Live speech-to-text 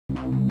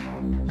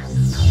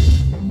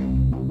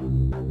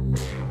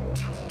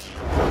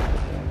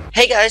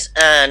Hey guys,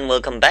 and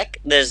welcome back.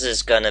 This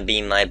is gonna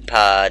be my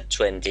part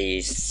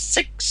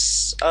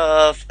 26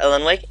 of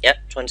Alan Wake.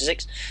 Yep,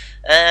 26.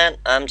 And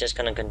I'm just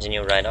gonna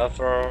continue right off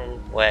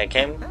from where I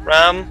came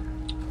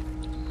from.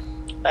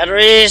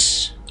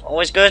 Batteries,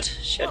 always good.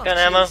 Shotgun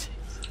ammo,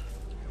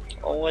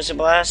 always a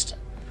blast.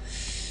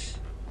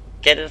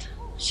 Get it?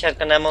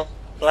 Shotgun ammo,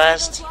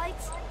 blast.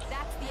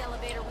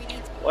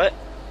 What?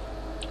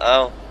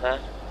 Oh,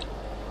 that.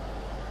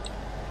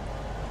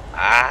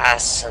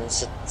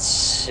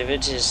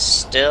 Sensitivity is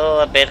still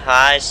a bit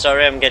high.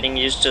 Sorry, I'm getting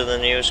used to the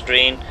new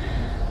screen.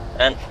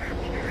 And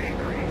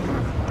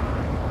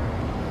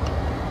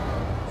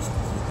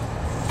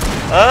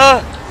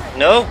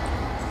no.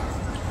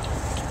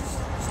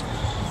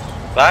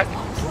 Back.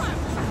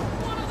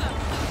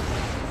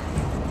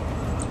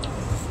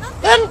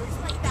 Then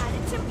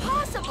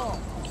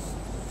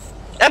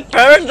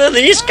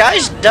apparently these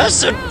guys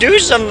do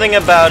something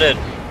about it.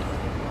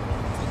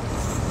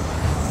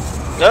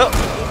 No.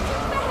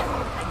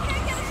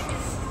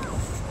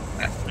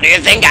 Do you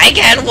think I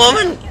can,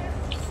 woman?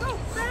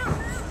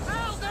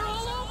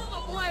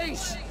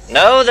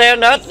 No, they're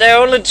not. They're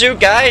only two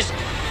guys.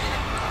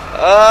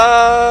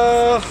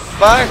 Oh,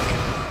 fuck.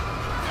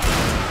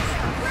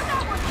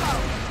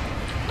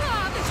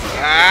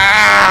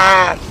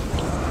 Ah.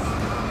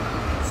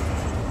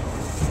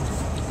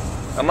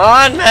 Come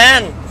on,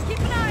 man. Keep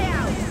an eye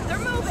out. They're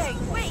moving.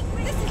 Wait,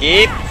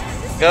 keep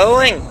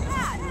going.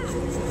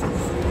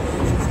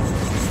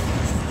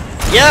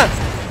 Yeah.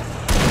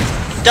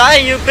 Die,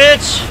 you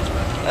bitch.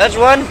 That's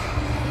one.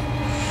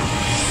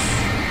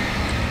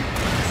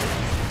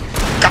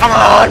 Come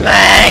on,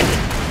 man.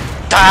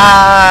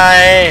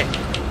 Die.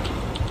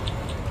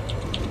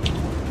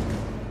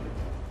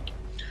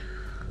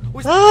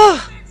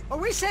 Are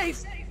we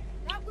safe?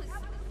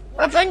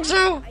 I think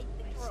so.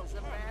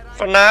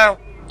 For now.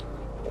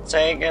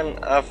 Taken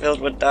are filled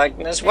with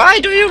darkness.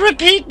 Why do you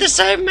repeat the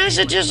same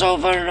messages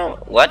over and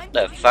over? What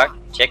the fuck?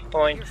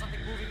 Checkpoint.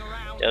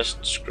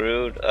 Just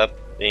screwed up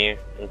the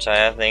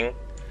entire thing.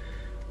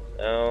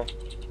 No.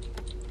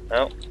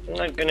 No. I'm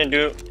not gonna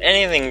do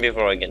anything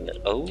before I get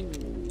it. Oh.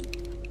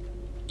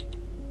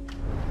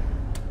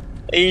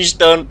 Please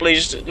don't be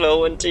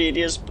slow and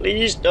tedious.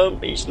 Please don't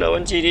be slow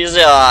and tedious.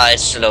 Ah,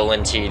 it's slow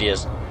and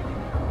tedious.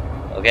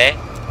 Okay.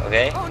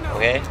 Okay.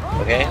 Okay.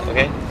 Okay.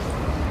 Okay.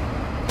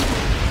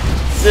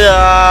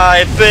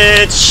 Die,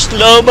 bitch!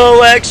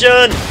 Slow-mo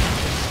action!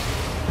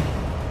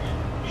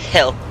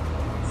 Hell.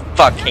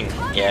 Fucking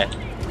yeah.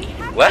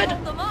 What?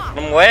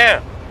 From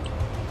where?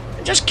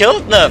 I just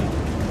killed them!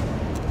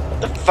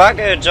 What the fuck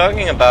are you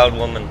talking about,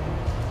 woman?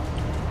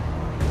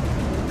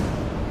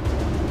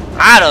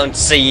 I don't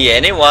see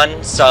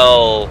anyone,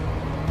 so...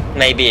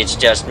 maybe it's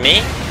just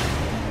me?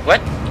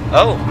 What?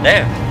 Oh,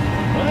 there.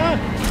 Ah.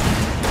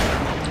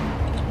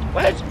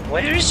 What?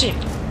 Where is he?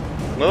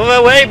 Move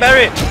away,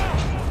 Barry!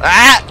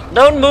 Ah!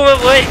 Don't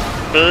move away!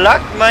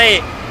 Block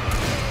my...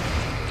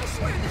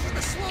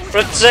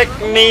 protect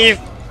me,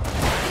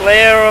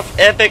 flare of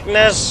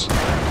epicness!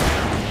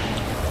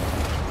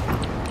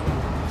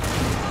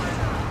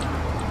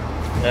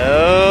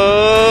 No!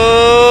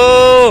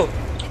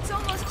 It's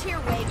almost here,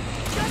 Wade.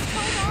 Just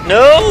hold on.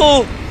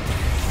 No!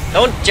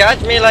 Don't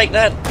judge me like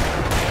that!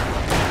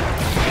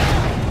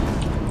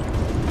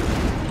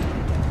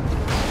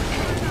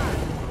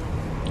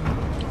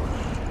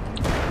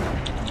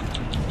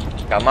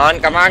 Come on,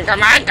 come on,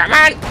 come on, come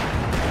on!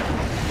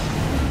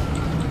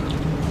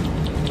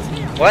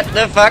 What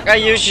the fuck are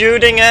you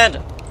shooting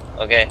at?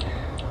 Okay.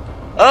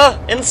 Oh,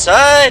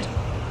 inside!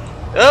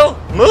 Oh,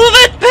 move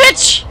it,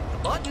 bitch!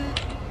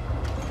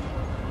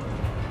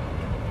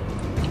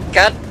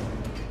 God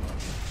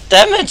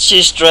damn it,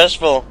 she's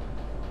stressful.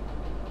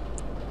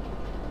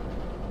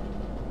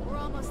 We're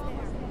almost there.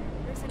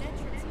 There's an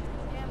entrance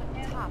at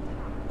the top.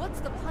 What's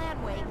the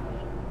plan, Wade?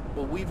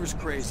 Well, Weaver's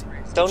crazy.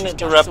 Don't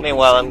interrupt me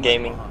while I'm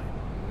gaming.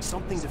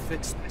 Something to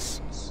fix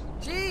this.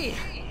 Gee,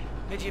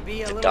 could you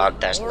be a The little dog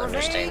doesn't more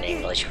understand vague?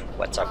 English.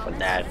 What's up with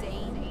that?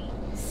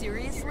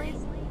 Seriously?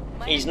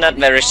 He's not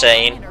very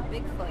sane.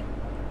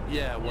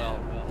 Yeah, well,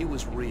 he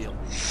was real.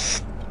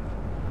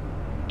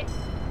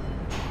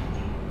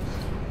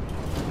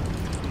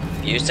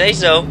 You say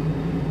so.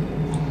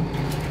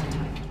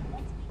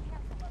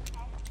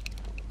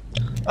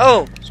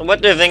 Oh, so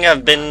what do you think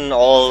I've been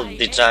all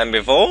the time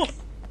before?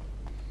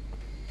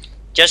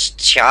 Just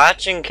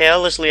charging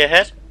carelessly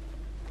ahead?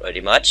 Pretty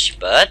much,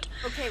 but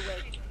Okay,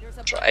 Wade. There's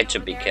a try button to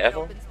over be there that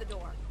careful. opens the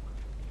door.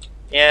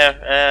 Yeah,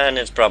 and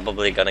it's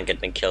probably gonna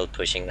get me killed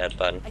pushing that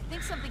button. I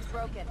think something's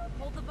broken.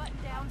 Hold the button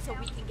down so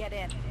we can get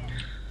in.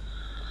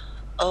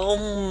 Oh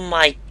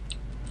my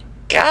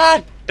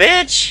god,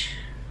 bitch!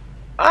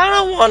 I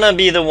don't wanna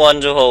be the one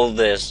to hold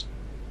this.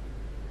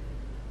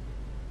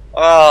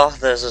 Oh,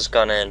 this is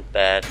gonna end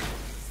bad.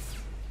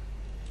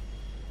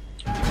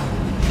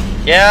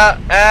 Yeah,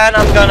 and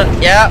I'm gonna,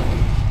 yeah.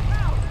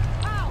 Ow!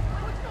 Ow!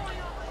 What's going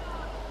on?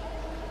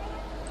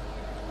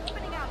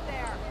 Opening out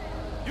there.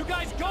 You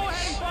guys go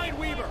ahead and find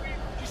Weaver.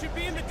 She should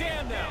be in the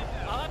dam now.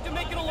 I'll have to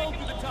make it alone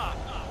through the top.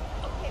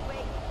 Okay,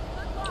 wait.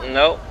 Good luck.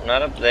 No,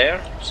 not up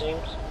there,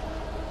 seems.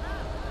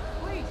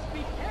 Please, be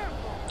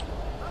careful.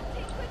 I'll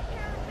take good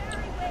care of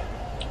Barry, wait.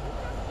 You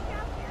just look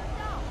out for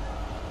yourself.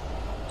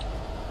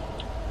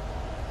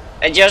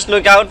 I just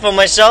look out for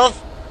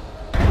myself.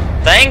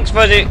 Thanks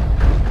for the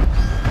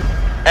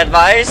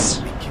advice.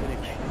 Be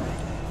kidding me.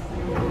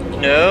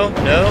 No,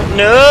 no,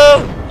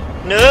 no,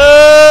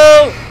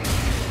 no!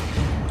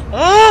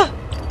 Oh!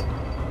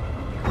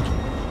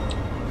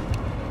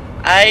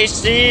 I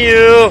see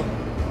you.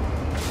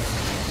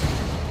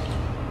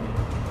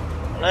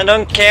 I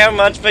don't care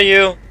much for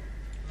you.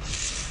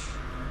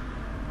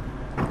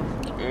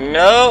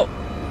 No.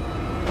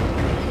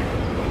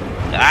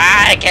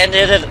 Ah, I can't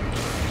hit it.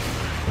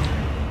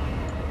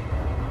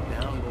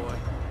 Down, boy.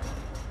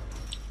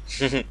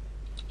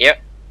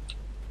 Yep.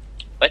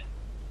 What?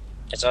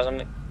 I saw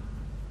something.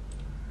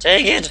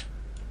 Take it.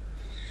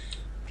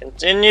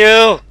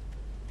 Continue.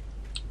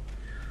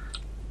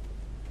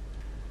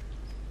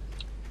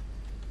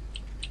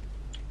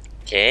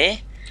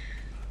 Okay.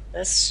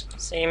 This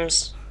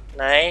seems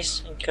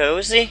nice and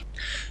cozy.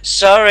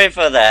 Sorry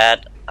for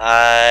that.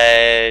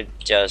 I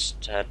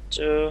just had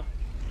to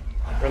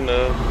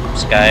remove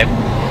Skype.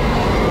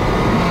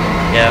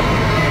 Yeah.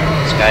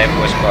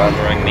 Skype was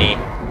bothering me.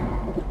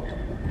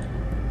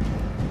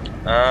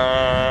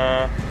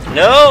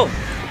 No!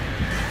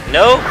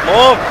 No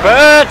more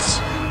birds!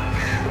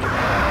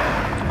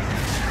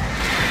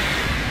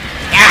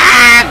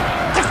 Ah!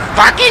 They're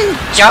fucking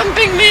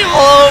jumping me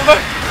all over!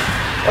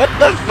 What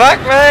the fuck,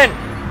 man?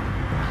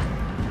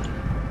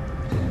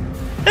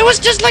 It was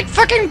just like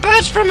fucking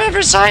birds from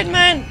every side,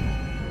 man!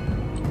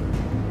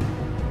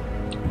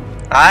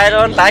 I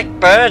don't like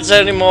birds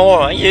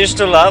anymore. I used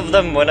to love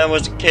them when I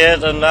was a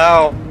kid, and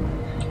now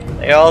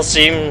they all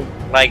seem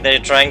like they're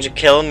trying to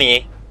kill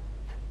me.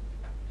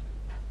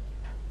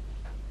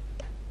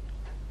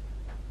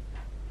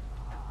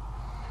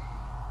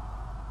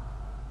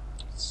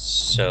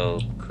 So,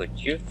 could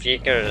you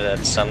figure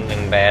that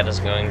something bad is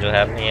going to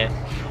happen here?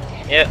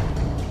 Yeah.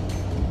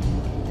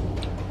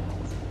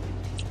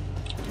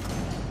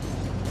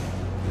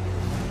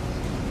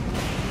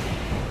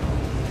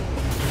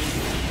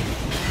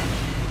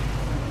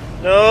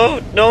 No,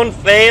 don't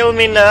fail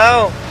me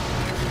now.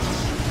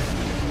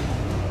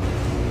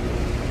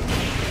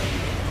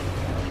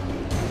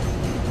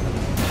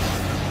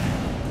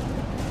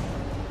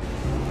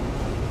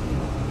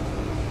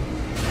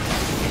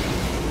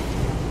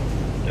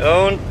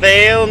 Don't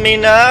fail me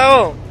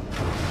now!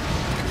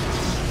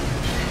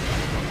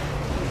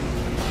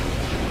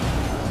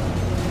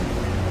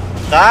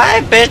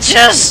 Die,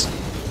 bitches!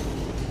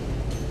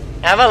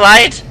 Have a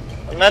light!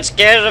 I'm not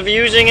scared of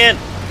using it.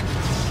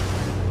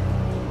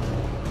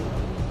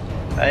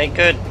 I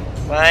could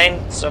find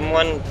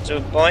someone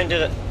to point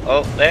it.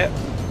 Oh, there.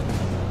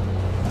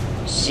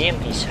 See him?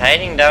 He's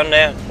hiding down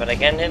there, but I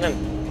can't hit him.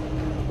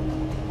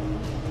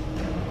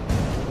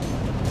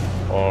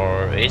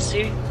 Or is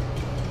he?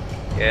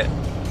 Yeah,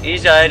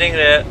 he's hiding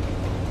there.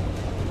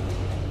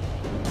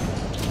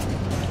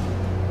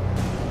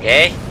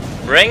 Okay,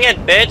 bring it,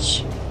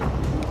 bitch.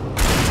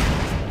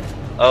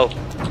 Oh,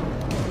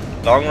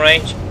 long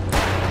range.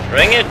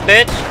 Bring it,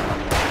 bitch.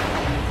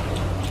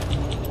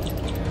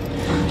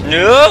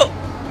 No.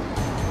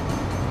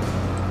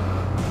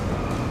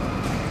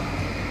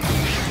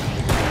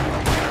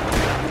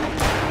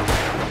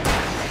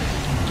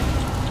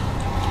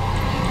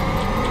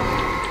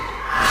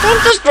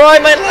 Don't destroy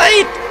my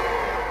light.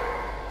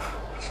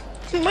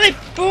 My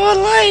poor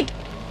light!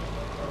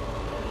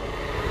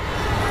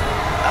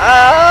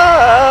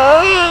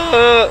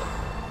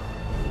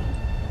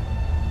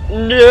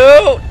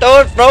 No!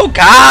 Don't throw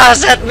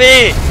cars at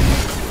me!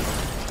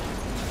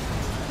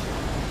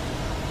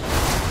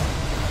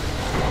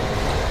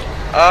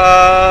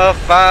 Oh,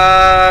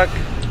 fuck!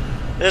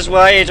 This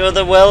way to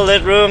the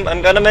well-lit room.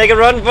 I'm gonna make a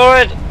run for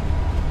it!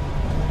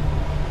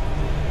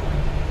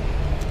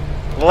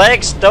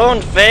 Legs,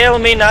 don't fail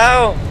me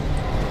now!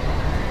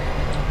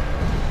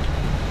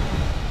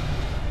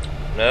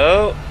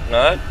 No,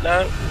 not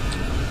down.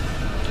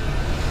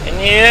 In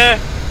here.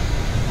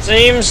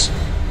 Seems.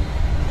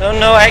 Don't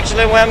know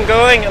actually where I'm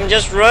going. I'm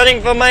just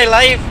running for my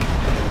life.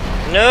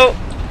 No.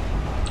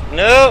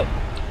 No.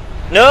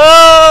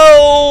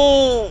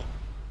 No!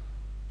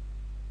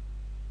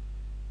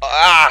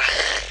 Ah.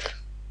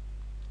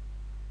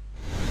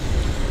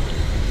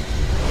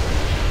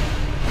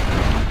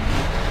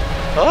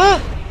 Oh.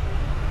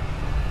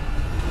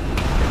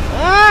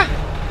 Ah.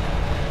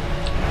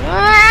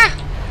 Ah.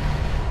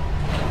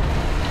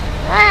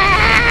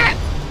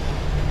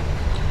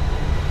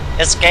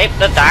 Escape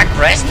the dark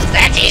prison.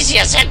 That's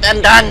easier said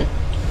than done.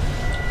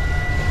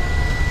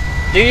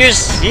 Do you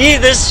see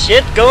this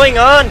shit going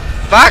on?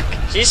 Fuck!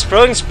 She's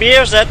throwing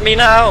spears at me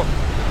now.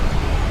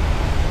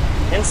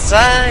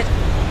 Inside.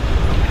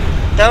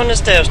 Down the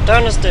stairs,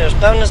 down the stairs,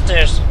 down the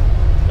stairs.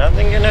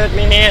 Nothing can hurt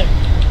me in here.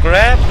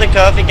 Grab the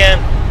coffee can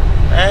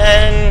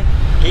and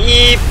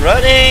keep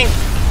running.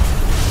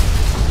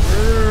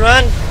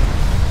 Run.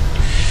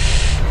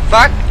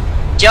 Fuck.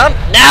 Jump!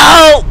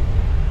 No!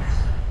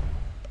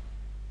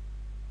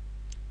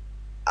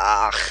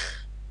 Ah.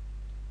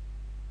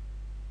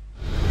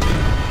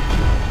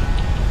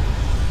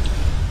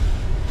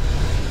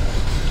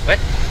 What?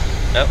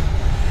 No.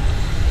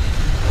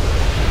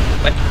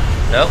 What?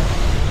 No.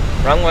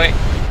 Wrong way.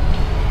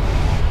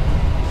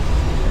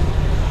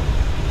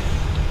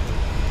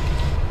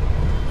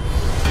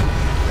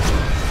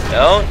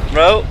 Don't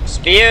throw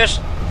spears.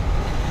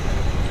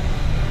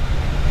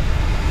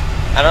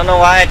 I don't know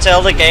why I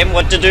tell the game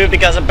what to do,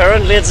 because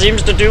apparently it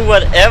seems to do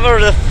whatever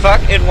the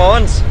fuck it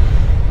wants.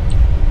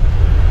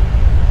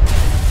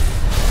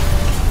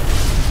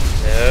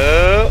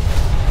 No.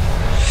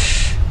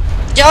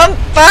 Jump!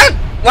 Fuck!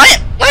 Why?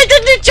 Why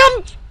didn't it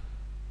jump?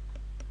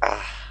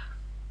 Ah.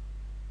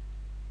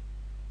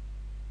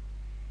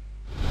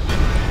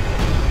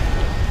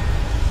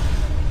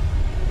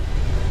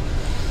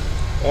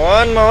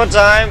 One more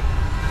time.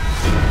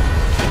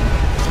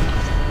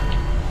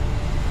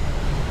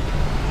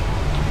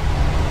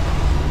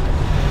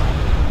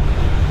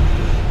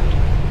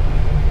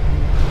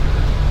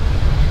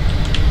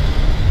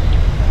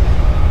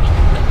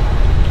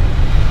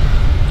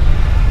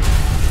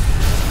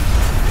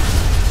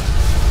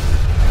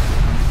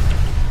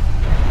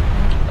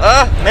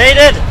 Oh, made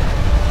it!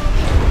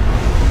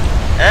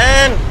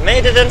 And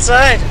made it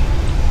inside.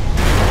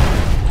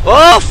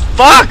 Oh,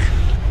 fuck!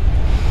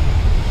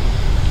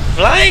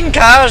 Flying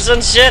cars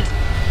and shit.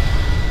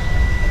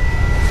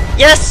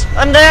 Yes,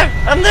 I'm there!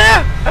 I'm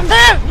there! I'm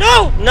there!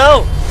 No!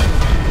 No!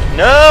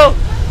 No!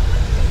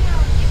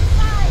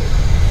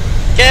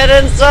 Get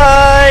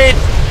inside!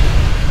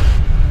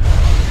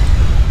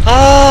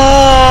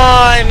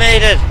 Oh, I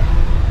made it!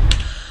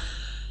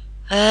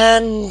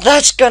 And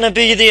that's gonna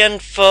be the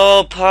end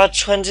for part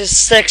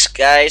 26,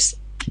 guys.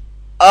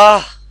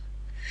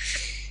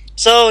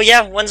 So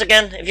yeah, once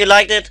again, if you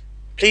liked it,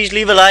 please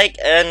leave a like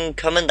and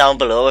comment down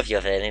below if you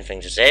have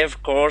anything to say,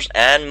 of course.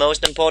 And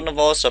most important of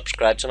all,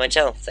 subscribe to my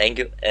channel. Thank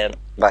you and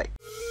bye.